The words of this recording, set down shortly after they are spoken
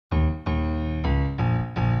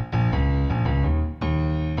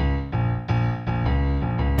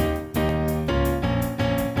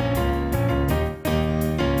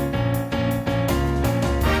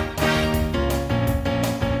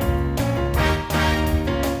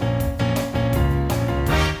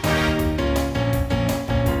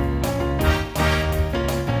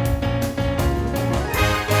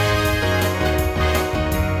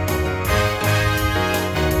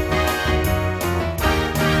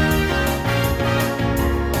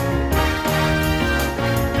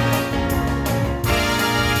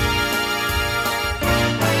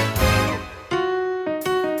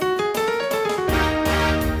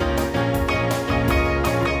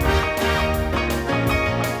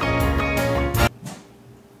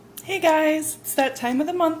guys, it's that time of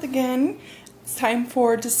the month again. It's time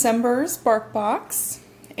for December's BarkBox,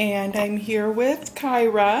 and I'm here with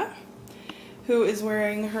Kyra, who is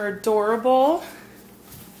wearing her adorable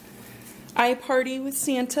I Party with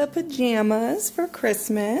Santa pajamas for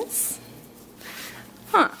Christmas.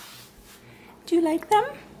 Huh. Do you like them?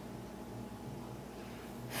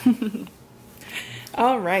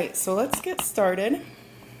 Alright, so let's get started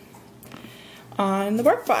on the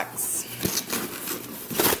BarkBox.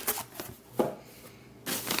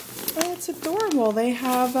 Oh, it's adorable. They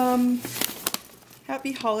have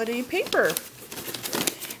Happy Holiday paper.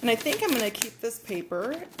 And I think I'm going to keep this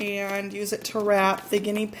paper and use it to wrap the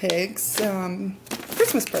guinea pigs'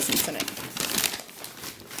 Christmas presents in it.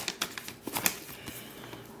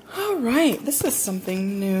 Alright, this is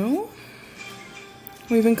something new.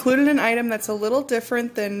 We've included an item that's a little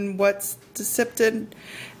different than what's depicted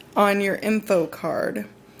on your info card.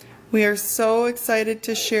 We are so excited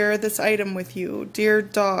to share this item with you, dear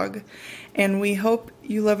dog, and we hope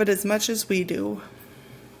you love it as much as we do.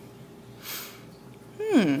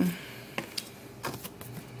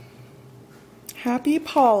 Happy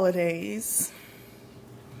holidays.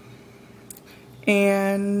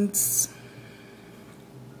 And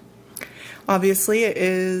obviously it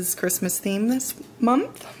is Christmas theme this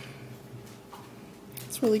month.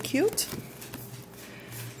 It's really cute.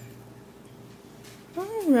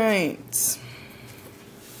 Alright.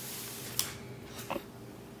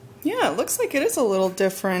 Yeah, it looks like it is a little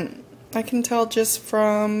different. I can tell just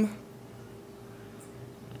from...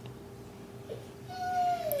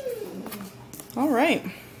 Alright.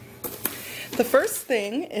 The first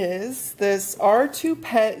thing is this R2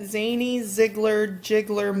 Pet Zany Ziggler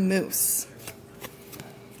Jiggler Moose.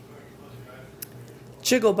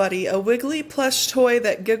 Jiggle Buddy, a wiggly plush toy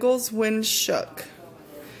that giggles when shook.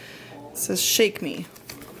 It says, shake me.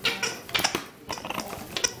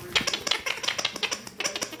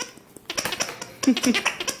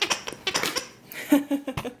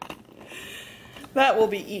 That will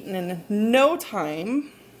be eaten in no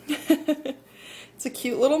time. It's a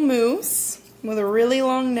cute little moose with a really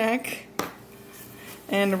long neck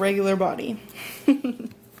and a regular body.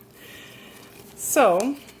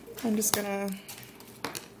 So, I'm just gonna...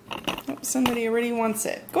 Oh, somebody already wants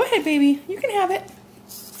it. Go ahead, baby. You can have it.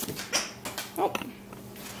 Oh.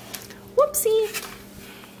 Whoopsie.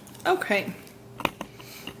 Okay.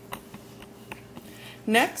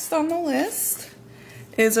 Next on the list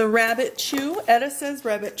is a Rabbit Chew. Etta says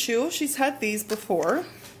Rabbit Chew. She's had these before.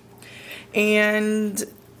 And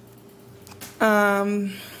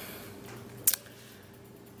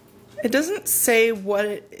it doesn't say what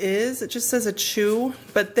it is. It just says a chew,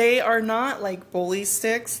 but they are not like bully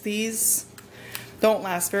sticks. These don't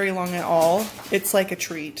last very long at all. It's like a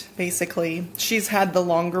treat, basically. She's had the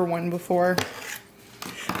longer one before,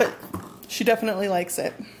 but she definitely likes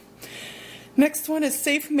it. Next one is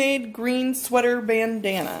Safe Made Green Sweater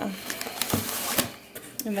Bandana.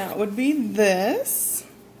 And that would be this.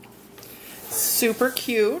 Super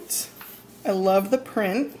cute. I love the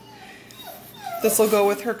print. This will go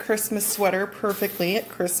with her Christmas sweater perfectly at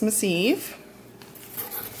Christmas Eve.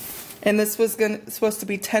 And this was supposed to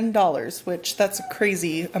be $10, which that's a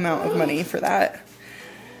crazy amount of money for that.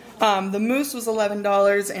 The moose was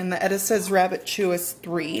 $11 and the Etta Says Rabbit Chew is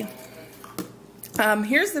 $3.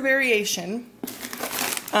 Here's the variation.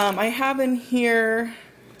 I have in here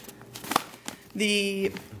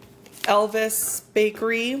the Elvis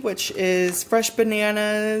Bakery, which is fresh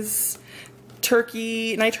bananas,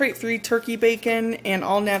 turkey, nitrate-free turkey bacon, and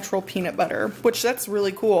all-natural peanut butter, which that's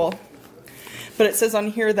really cool. But it says on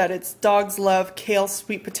here that it's dogs love kale,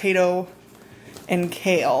 sweet potato, and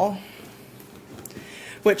kale,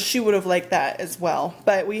 which she would have liked that as well.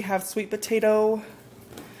 But we have sweet potato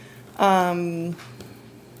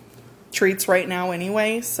treats right now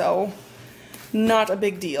anyway, so not a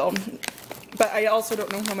big deal. But I also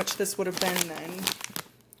don't know how much this would have been then.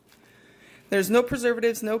 There's no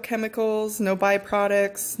preservatives, no chemicals, no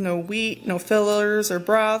byproducts, no wheat, no fillers or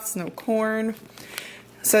broths, no corn.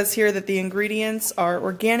 It says here that the ingredients are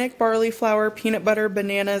organic barley flour, peanut butter,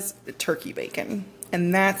 bananas, turkey bacon.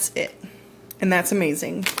 And that's it. And that's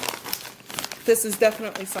amazing. This is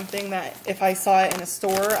definitely something that if I saw it in a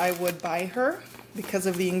store, I would buy her because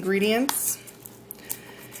of the ingredients.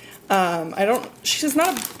 She's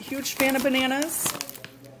not a huge fan of bananas.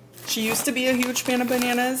 She used to be a huge fan of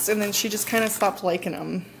bananas, and then she just kind of stopped liking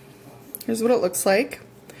them. Here's what it looks like.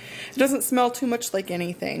 It doesn't smell too much like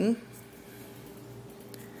anything.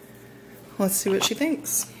 Let's see what she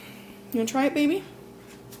thinks. You wanna try it, baby?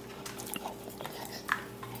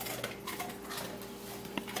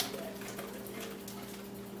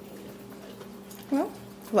 Well,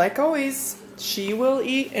 like always, she will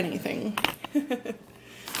eat anything.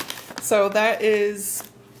 So that is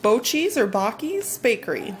Bochi's or Bocky's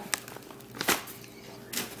Bakery.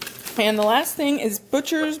 And the last thing is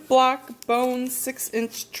Butcher's Block Bone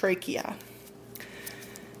 6-inch Trachea.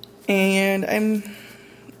 And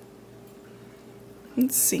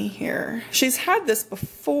let's see here. She's had this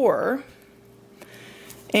before,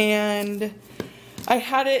 and I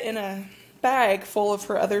had it in a bag full of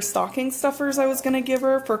her other stocking stuffers I was going to give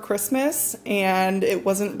her for Christmas, and it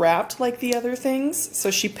wasn't wrapped like the other things, so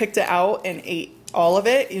she picked it out and ate all of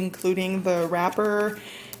it, including the wrapper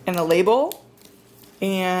and the label.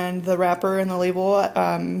 And the wrapper and the label,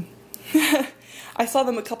 I saw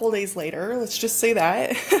them a couple days later, let's just say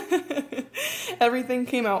that. Everything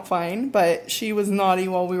came out fine, but she was naughty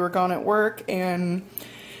while we were gone at work and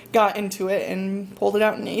got into it and pulled it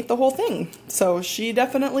out and ate the whole thing. So she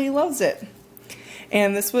definitely loves it.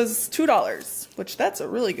 And this was $2, which that's a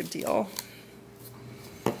really good deal.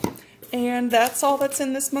 And that's all that's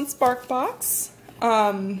in this month's Bark Box.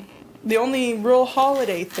 The only real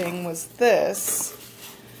holiday thing was this,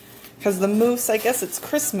 because the moose, I guess it's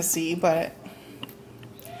Christmassy, but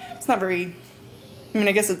it's not very, I mean,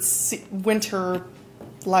 I guess it's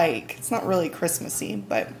winter-like. It's not really Christmassy,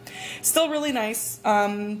 but still really nice.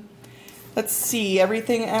 Let's see,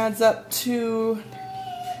 everything adds up to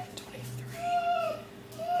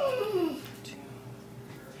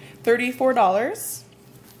 $34.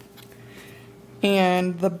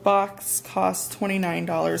 And the box costs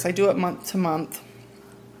 $29. I do it month to month.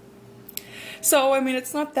 So, I mean,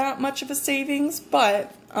 it's not that much of a savings,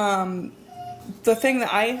 but the thing that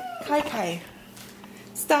Kai,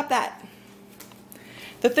 stop that.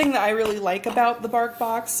 The thing that I really like about the Bark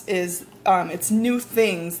Box is it's new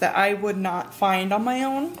things that I would not find on my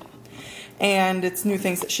own. And it's new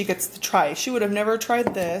things that she gets to try. She would have never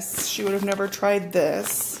tried this. She would have never tried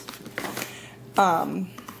this.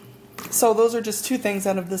 So those are just two things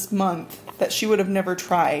out of this month that she would have never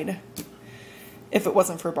tried if it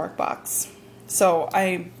wasn't for Bark Box. So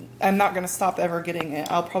I'm not going to stop ever getting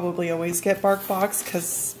it. I'll probably always get Bark Box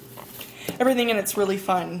because everything in it's really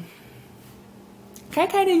fun.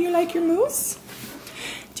 Kai, do you like your moose?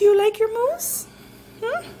 Do you like your moose?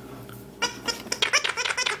 Hmm?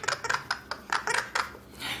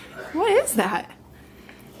 What is that?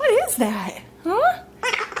 What is that? Huh?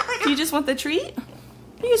 Do you just want the treat?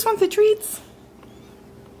 You just want the treats?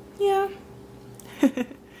 Yeah.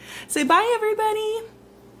 Say bye, everybody.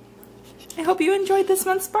 I hope you enjoyed this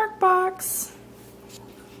month's Bark Box.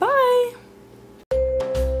 Bye.